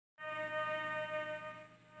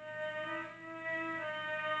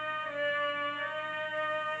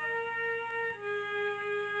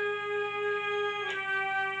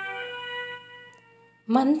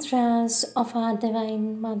Mantras of our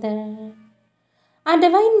Divine Mother. Our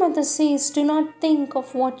Divine Mother says, do not think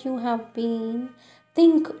of what you have been,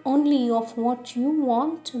 think only of what you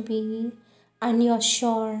want to be, and you're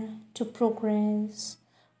sure to progress.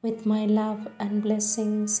 With my love and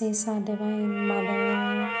blessing, says our Divine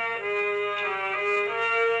Mother.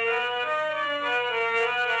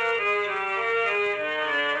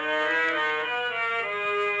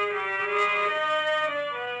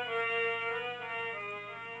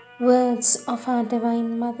 Words of our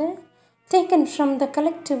Divine Mother, taken from the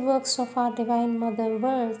collective works of our Divine Mother,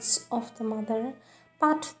 Words of the Mother,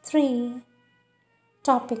 Part 3,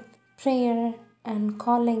 Topic, Prayer and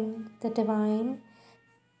Calling the Divine,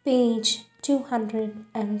 page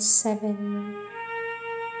 207.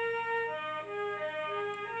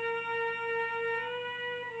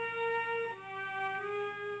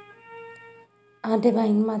 Our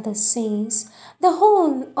Divine Mother says, the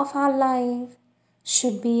whole of our life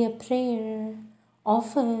should be a prayer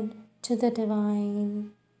offered to the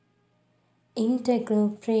Divine.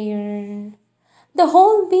 Integral prayer. The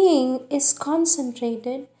whole being is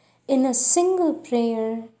concentrated in a single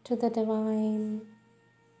prayer to the Divine.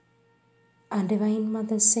 Our Divine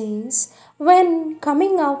Mother says, when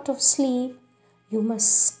coming out of sleep, you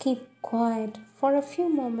must keep quiet for a few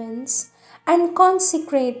moments and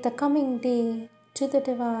consecrate the coming day to the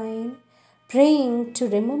Divine, praying to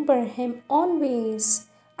remember Him always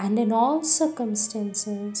and in all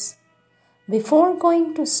circumstances. Before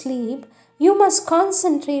going to sleep, you must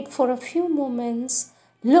concentrate for a few moments,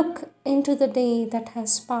 look into the day that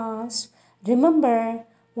has passed, remember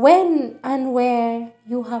when and where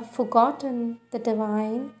you have forgotten the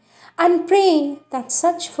Divine, and pray that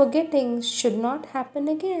such forgettings should not happen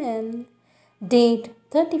again. Date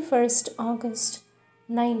 31st August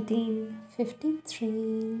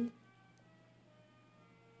 1953.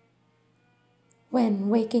 When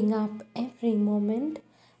waking up every moment,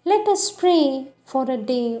 let us pray for a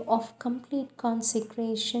day of complete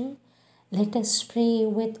consecration. Let us pray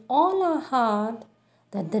with all our heart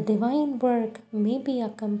that the divine work may be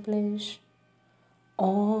accomplished.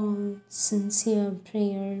 All sincere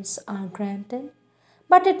prayers are granted,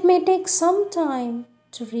 but it may take some time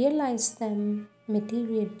to realize them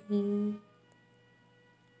materially.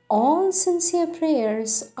 All sincere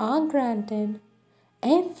prayers are granted.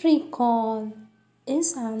 Every call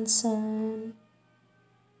is answered.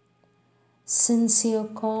 Sincere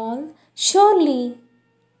calls surely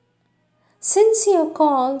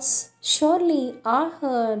are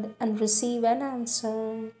heard and receive an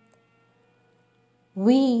answer.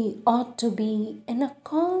 We ought to be in a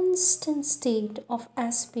constant state of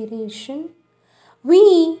aspiration.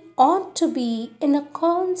 We ought to be in a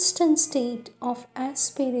constant state of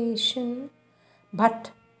aspiration.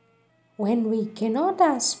 But when we cannot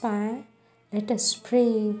aspire, let us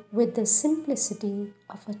pray with the simplicity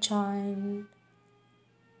of a child.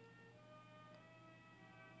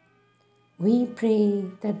 We pray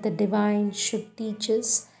that the Divine should teach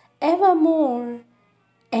us evermore,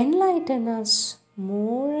 enlighten us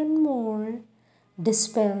more and more,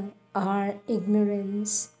 dispel our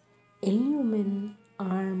ignorance, illumine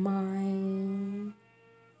our mind.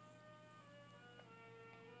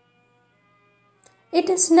 It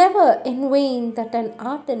is never in vain that an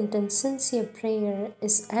ardent and sincere prayer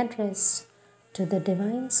is addressed to the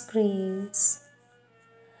Divine's grace.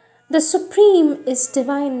 The Supreme is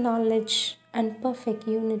divine knowledge and perfect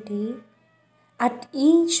unity. At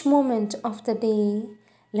each moment of the day,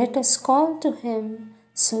 let us call to Him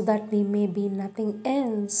so that we may be nothing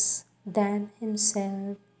else than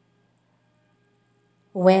Himself.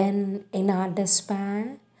 When in our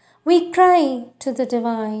despair we cry to the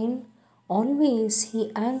Divine, always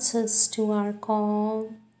He answers to our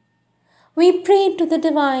call. We pray to the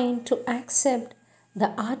Divine to accept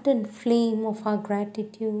the ardent flame of our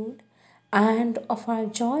gratitude and of our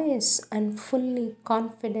joyous and fully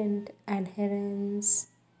confident adherence.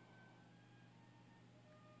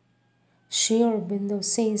 Sri Aurobindo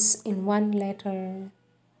says in one letter,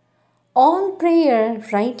 all prayer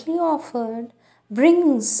rightly offered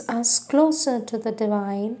brings us closer to the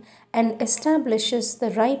Divine and establishes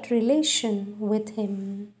the right relation with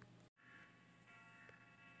Him.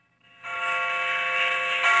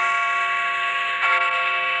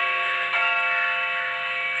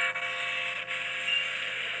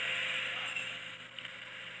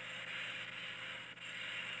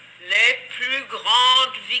 Les plus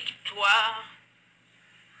grandes victoires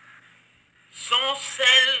sont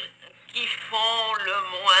celles qui font le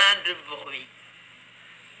moins de bruit.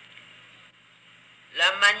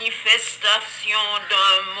 La manifestation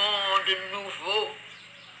d'un monde nouveau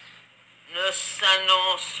ne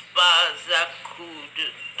s'annonce pas à coups de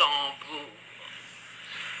tambour.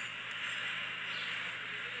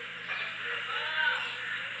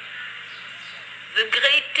 The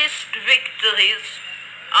greatest victories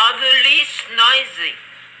are the least noisy.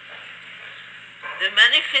 The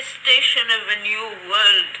manifestation of a new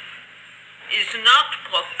world is not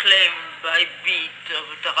proclaimed by beat of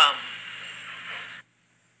drum.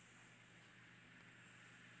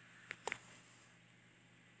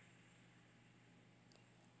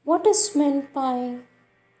 What is meant by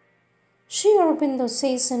Sri Aurobindo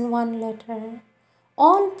says in one letter,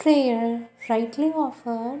 all prayer rightly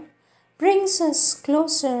offered brings us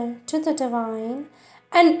closer to the divine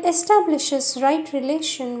and establishes right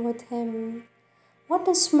relation with him. What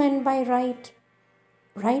is meant by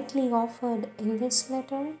rightly offered in this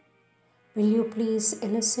letter? Will you please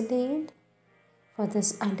elucidate? For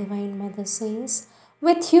this our Divine Mother says,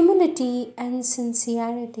 with humility and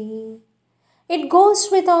sincerity. It goes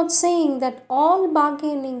without saying that all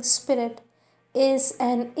bargaining spirit is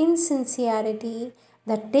an insincerity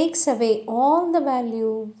that takes away all the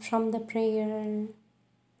value from the prayer.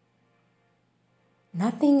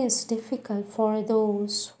 Nothing is difficult for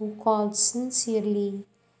those who call sincerely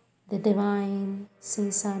the divine,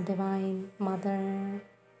 says our Divine Mother.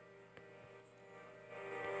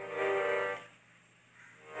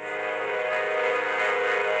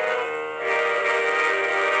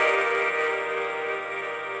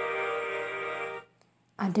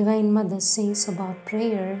 Our Divine Mother says about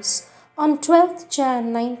prayers on 12th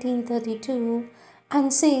Jan 1932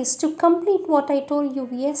 and says, to complete what I told you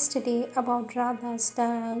yesterday about Radha's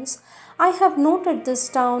dance, I have noted this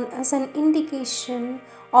down as an indication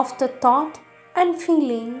of the thought and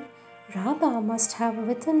feeling Radha must have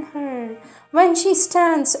within her when she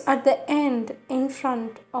stands at the end in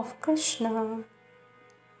front of Krishna.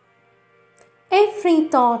 Every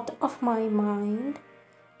thought of my mind,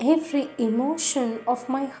 every emotion of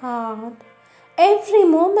my heart, every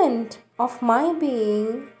moment of my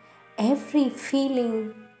being, every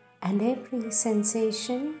feeling and every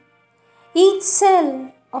sensation, each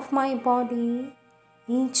cell of my body,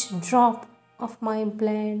 each drop of my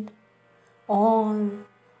blood,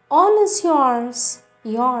 all is yours,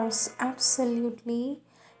 yours absolutely,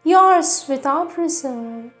 yours without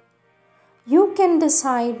reserve. You can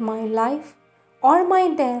decide my life or my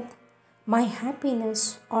death, my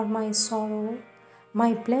happiness or my sorrow,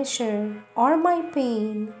 my pleasure or my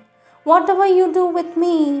pain. Whatever you do with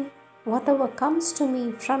me, whatever comes to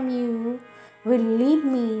me from you, will lead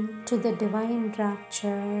me to the divine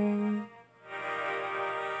rapture.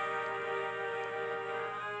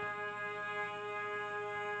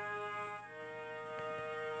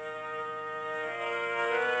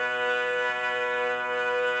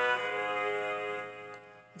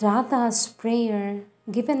 Radha's prayer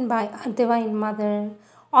given by our Divine Mother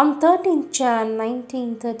on 13th Jan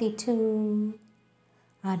 1932.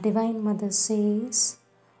 Our Divine Mother says,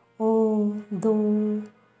 "Oh, thou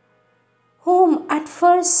whom at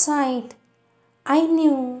first sight I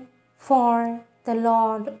knew for the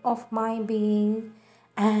Lord of my being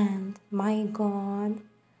and my God,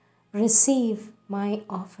 receive my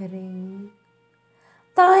offering.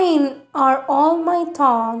 Thine are all my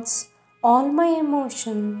thoughts, all my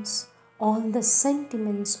emotions, all the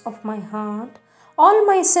sentiments of my heart, all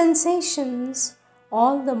my sensations,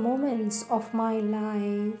 all the moments of my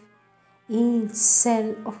life, each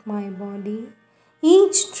cell of my body,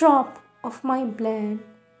 each drop of my blood.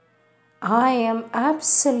 I am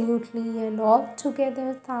absolutely and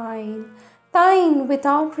altogether thine, thine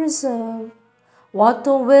without reserve. What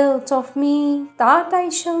thou wilt of me, that I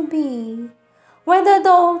shall be. Whether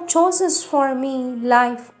thou choosest for me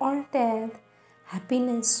life or death,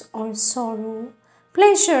 happiness or sorrow,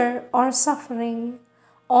 pleasure or suffering,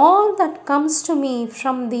 all that comes to me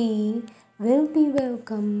from thee will be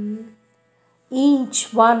welcome.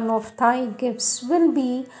 Each one of thy gifts will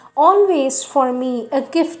be always for me a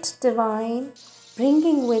gift divine,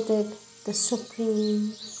 bringing with it the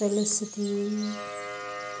supreme felicity."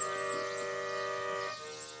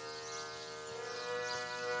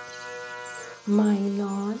 My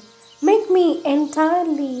Lord, make me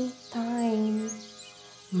entirely thine.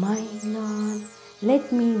 My Lord,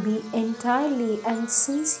 let me be entirely and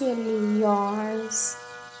sincerely yours.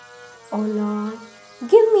 O Lord,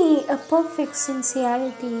 give me a perfect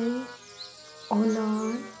sincerity. O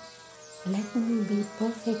Lord, let me be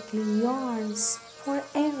perfectly yours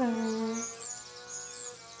forever.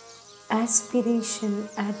 Aspiration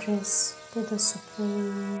address to the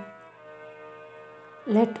Supreme.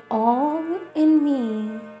 Let all in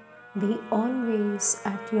me be always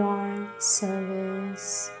at your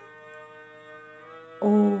service.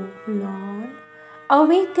 O Lord,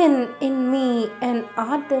 awaken in me an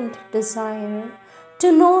ardent desire to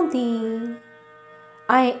know Thee.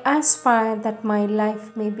 I aspire that my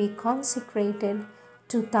life may be consecrated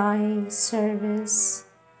to Thy service.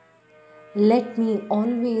 Let me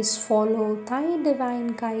always follow Thy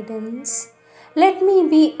divine guidance. Let me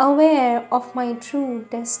be aware of my true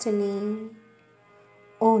destiny.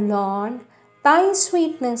 O Lord, Thy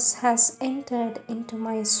sweetness has entered into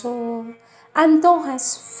my soul, and Thou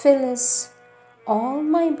hast filled all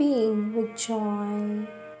my being with joy.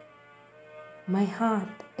 My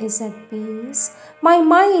heart is at peace, my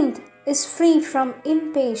mind is free from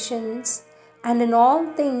impatience, and in all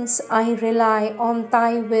things I rely on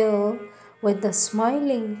Thy will with the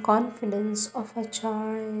smiling confidence of a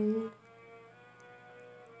child.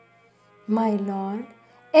 My Lord,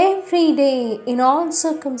 every day in all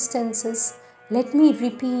circumstances, let me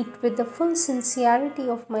repeat with the full sincerity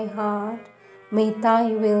of my heart, may Thy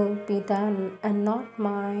will be done and not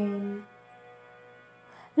mine.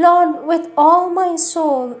 Lord, with all my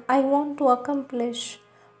soul, I want to accomplish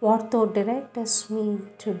what Thou directest me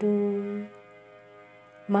to do.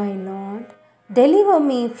 My Lord, deliver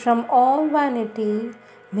me from all vanity,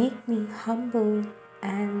 make me humble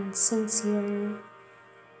and sincere.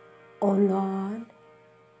 O Lord,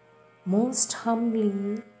 most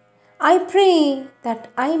humbly, I pray that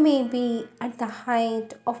I may be at the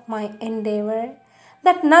height of my endeavor,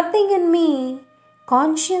 that nothing in me,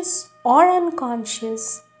 conscious or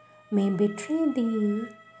unconscious, may betray Thee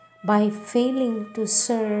by failing to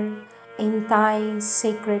serve in Thy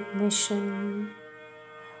sacred mission.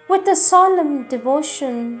 With a solemn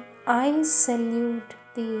devotion, I salute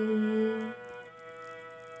Thee.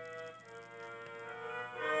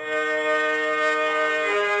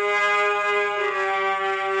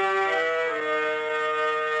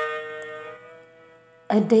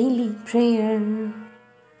 A daily prayer.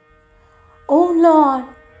 O Lord,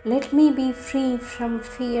 let me be free from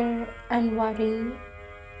fear and worry,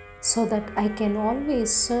 so that I can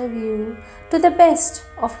always serve You to the best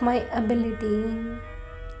of my ability.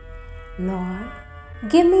 Lord,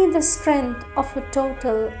 give me the strength of a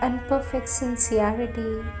total and perfect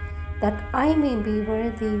sincerity, that I may be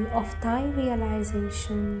worthy of Thy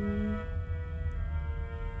realization.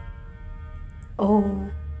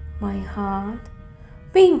 O my heart,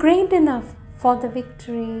 be great enough for the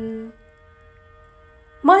victory.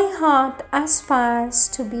 My heart aspires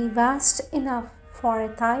to be vast enough for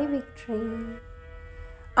Thy victory.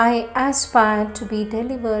 I aspire to be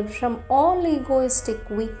delivered from all egoistic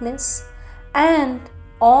weakness and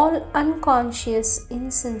all unconscious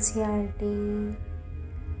insincerity.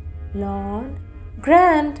 Lord,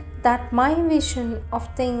 grant that my vision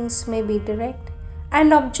of things may be direct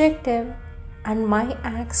and objective, and my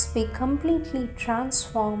acts be completely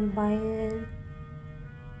transformed by it.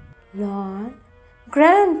 Lord,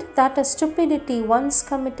 grant that a stupidity once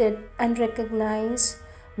committed and recognized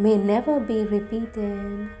may never be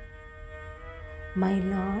repeated. My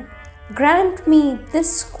Lord, grant me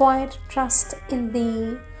this quiet trust in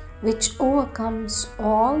Thee which overcomes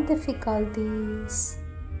all difficulties.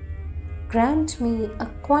 Grant me a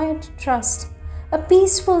quiet trust, a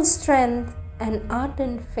peaceful strength, an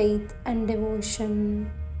ardent faith and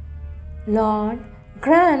devotion. Lord,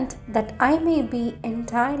 grant that I may be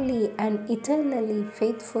entirely and eternally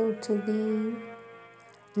faithful to Thee.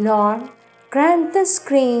 Lord, grant this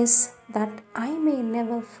grace that I may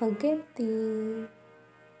never forget Thee.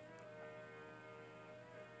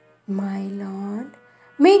 My Lord,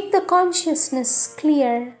 make the consciousness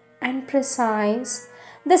clear and precise,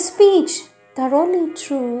 the speech thoroughly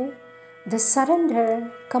true, the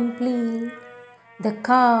surrender complete, the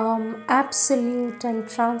calm absolute, and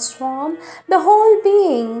transform the whole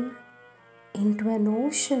being into an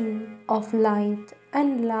ocean of light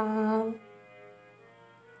and love.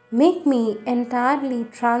 Make me entirely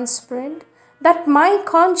transparent, that my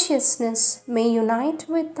consciousness may unite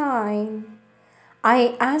with Thine.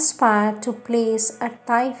 I aspire to place at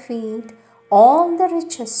Thy feet all the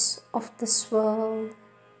riches of this world.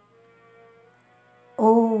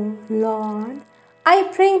 O Lord, I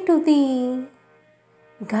pray to Thee,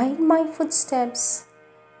 guide my footsteps,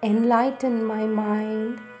 enlighten my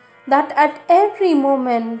mind, that at every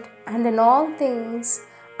moment and in all things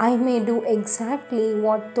I may do exactly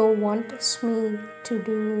what Thou wantest me to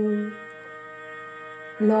do.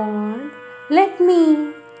 Lord, give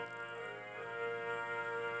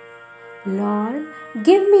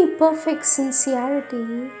me perfect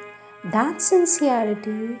sincerity, that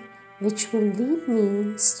sincerity which will lead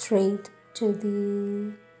me straight to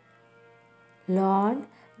Thee. Lord,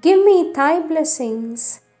 give me Thy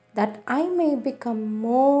blessings, that I may become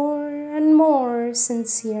more and more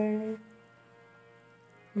sincere.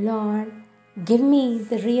 Lord, give me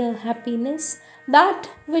the real happiness, that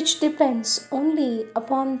which depends only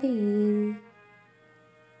upon Thee.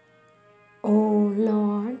 Oh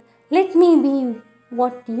Lord, let me be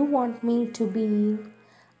what You want me to be.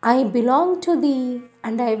 I belong to Thee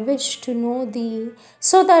and I wish to know Thee,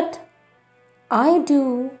 so that I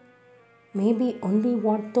do maybe only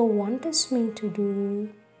what Thou wantest me to do.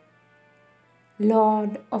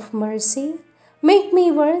 Lord of mercy, make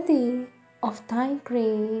me worthy of Thy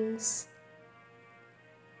grace.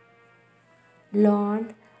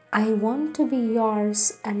 Lord, I want to be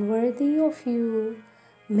Yours and worthy of You.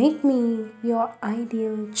 Make me Your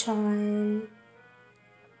ideal child.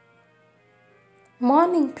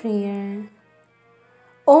 Morning prayer.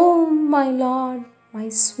 Oh, my Lord, my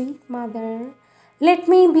sweet Mother, let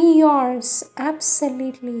me be Yours,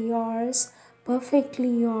 absolutely Yours,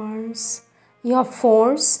 perfectly Yours. Your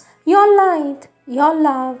force, Your light, Your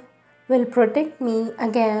love will protect me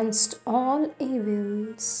against all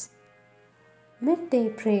evils. Midday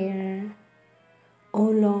prayer. O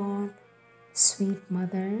Lord, sweet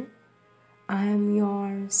Mother, I am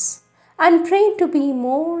Yours and pray to be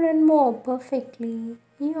more and more perfectly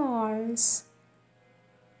Yours.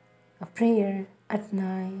 A prayer at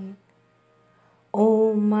night.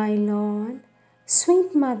 O my Lord,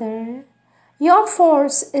 sweet Mother, Your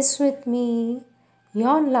force is with me,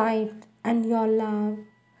 Your light and Your love,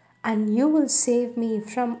 and You will save me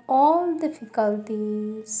from all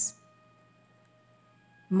difficulties.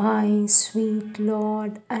 My sweet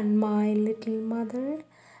Lord and my little Mother,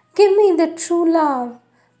 give me the true love,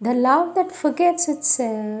 the love that forgets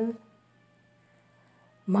itself.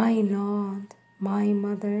 My Lord, my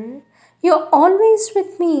Mother, You're always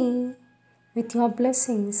with me. With Your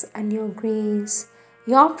blessings and Your grace,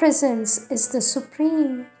 Your presence is the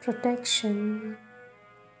supreme protection.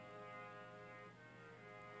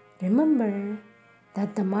 Remember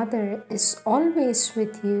that the Mother is always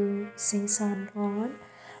with you, says our Lord.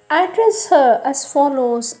 Address her as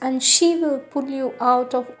follows, and she will pull you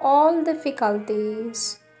out of all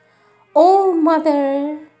difficulties. O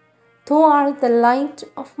Mother, Thou art the light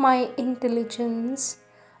of my intelligence,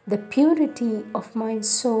 the purity of my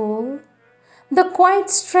soul, the quiet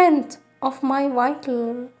strength of my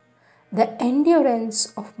vital, the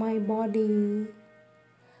endurance of my body.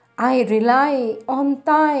 I rely on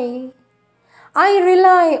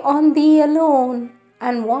Thee alone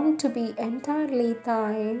and want to be entirely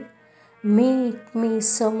Thine. Make me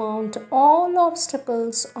surmount all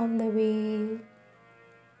obstacles on the way.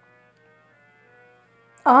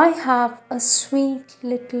 I have a sweet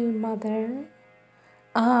little mother.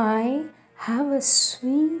 I have a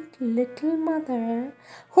sweet little mother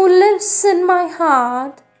who lives in my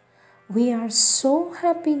heart. We are so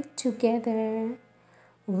happy together.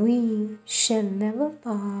 We shall never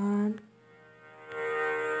part.